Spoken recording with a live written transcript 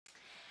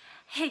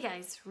Hey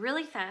guys,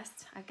 really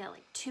fast. I've got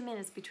like 2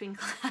 minutes between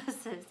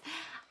classes.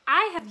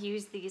 I have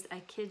used these,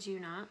 I kid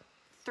you not,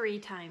 3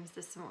 times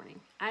this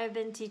morning. I have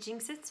been teaching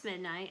since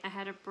midnight. I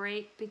had a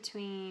break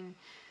between,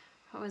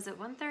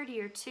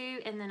 1:30 or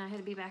 2, and then I had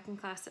to be back in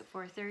class at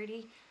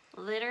 4:30.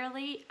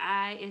 Literally,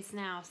 it's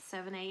now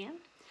 7 a.m.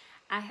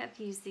 I have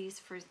used these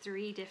for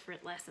 3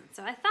 different lessons.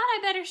 So I thought I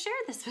better share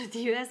this with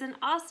you as an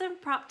awesome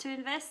prop to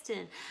invest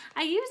in.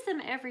 I use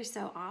them every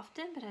so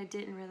often, but I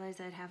didn't realize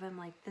I'd have them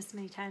like this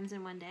many times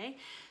in one day.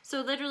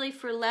 So literally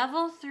for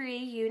level 3,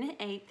 unit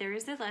 8, there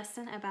is a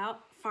lesson about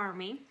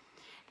farming.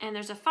 And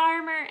there's a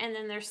farmer, and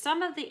then there's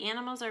some of the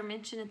animals are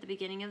mentioned at the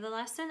beginning of the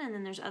lesson, and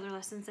then there's other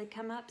lessons that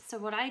come up. So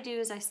what I do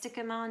is I stick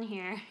them on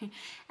here,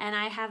 and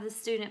I have the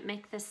student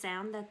make the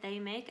sound that they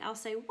make. I'll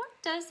say,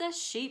 "What does a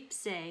sheep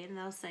say?" And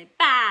they'll say,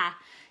 "Bah!"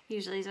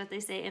 Usually is what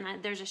they say.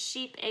 And there's a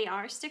sheep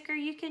AR sticker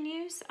you can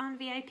use on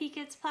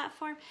Vipkid's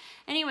platform.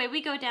 Anyway, we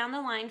go down the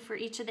line for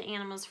each of the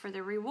animals for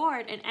the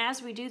reward, and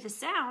as we do the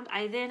sound,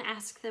 I then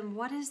ask them,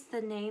 what is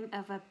the name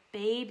of a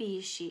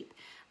baby sheep?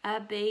 A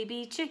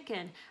baby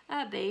chicken,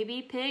 a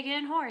baby pig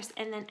and horse.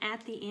 And then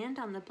at the end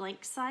on the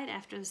blank side,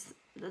 after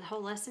the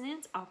whole lesson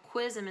ends, I'll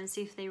quiz them and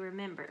see if they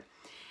remember.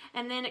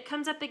 And then it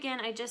comes up again.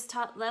 I just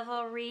taught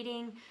level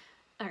reading,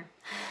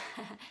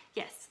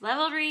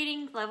 level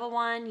reading, level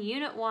 1,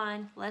 unit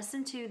 1,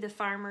 lesson 2, the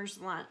farmer's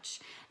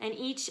lunch. And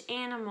each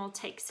animal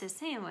takes his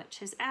sandwich,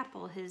 his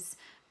apple, his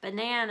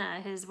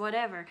banana, his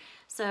whatever.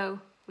 So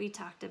we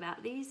talked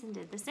about these and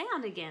did the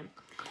sound again.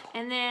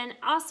 And then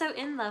also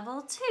in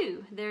level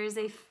 2, there is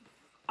a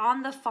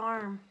on the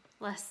farm,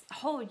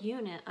 whole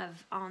unit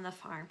of on the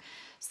farm.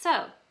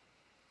 So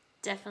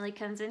definitely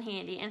comes in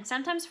handy. And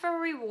sometimes for a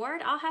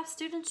reward, I'll have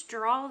students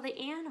draw the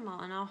animal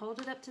and I'll hold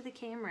it up to the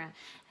camera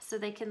so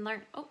they can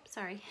learn,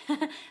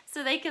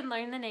 so they can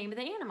learn the name of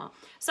the animal.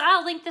 So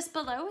I'll link this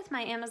below with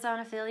my Amazon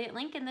affiliate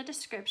link in the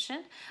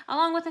description,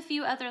 along with a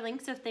few other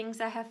links of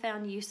things I have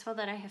found useful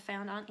that I have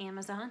found on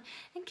Amazon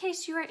in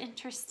case you are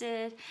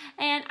interested.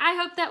 And I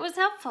hope that was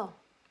helpful.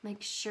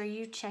 Make sure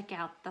you check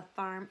out the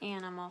farm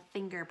animal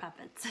finger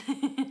puppets.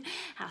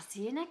 I'll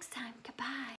see you next time. Goodbye.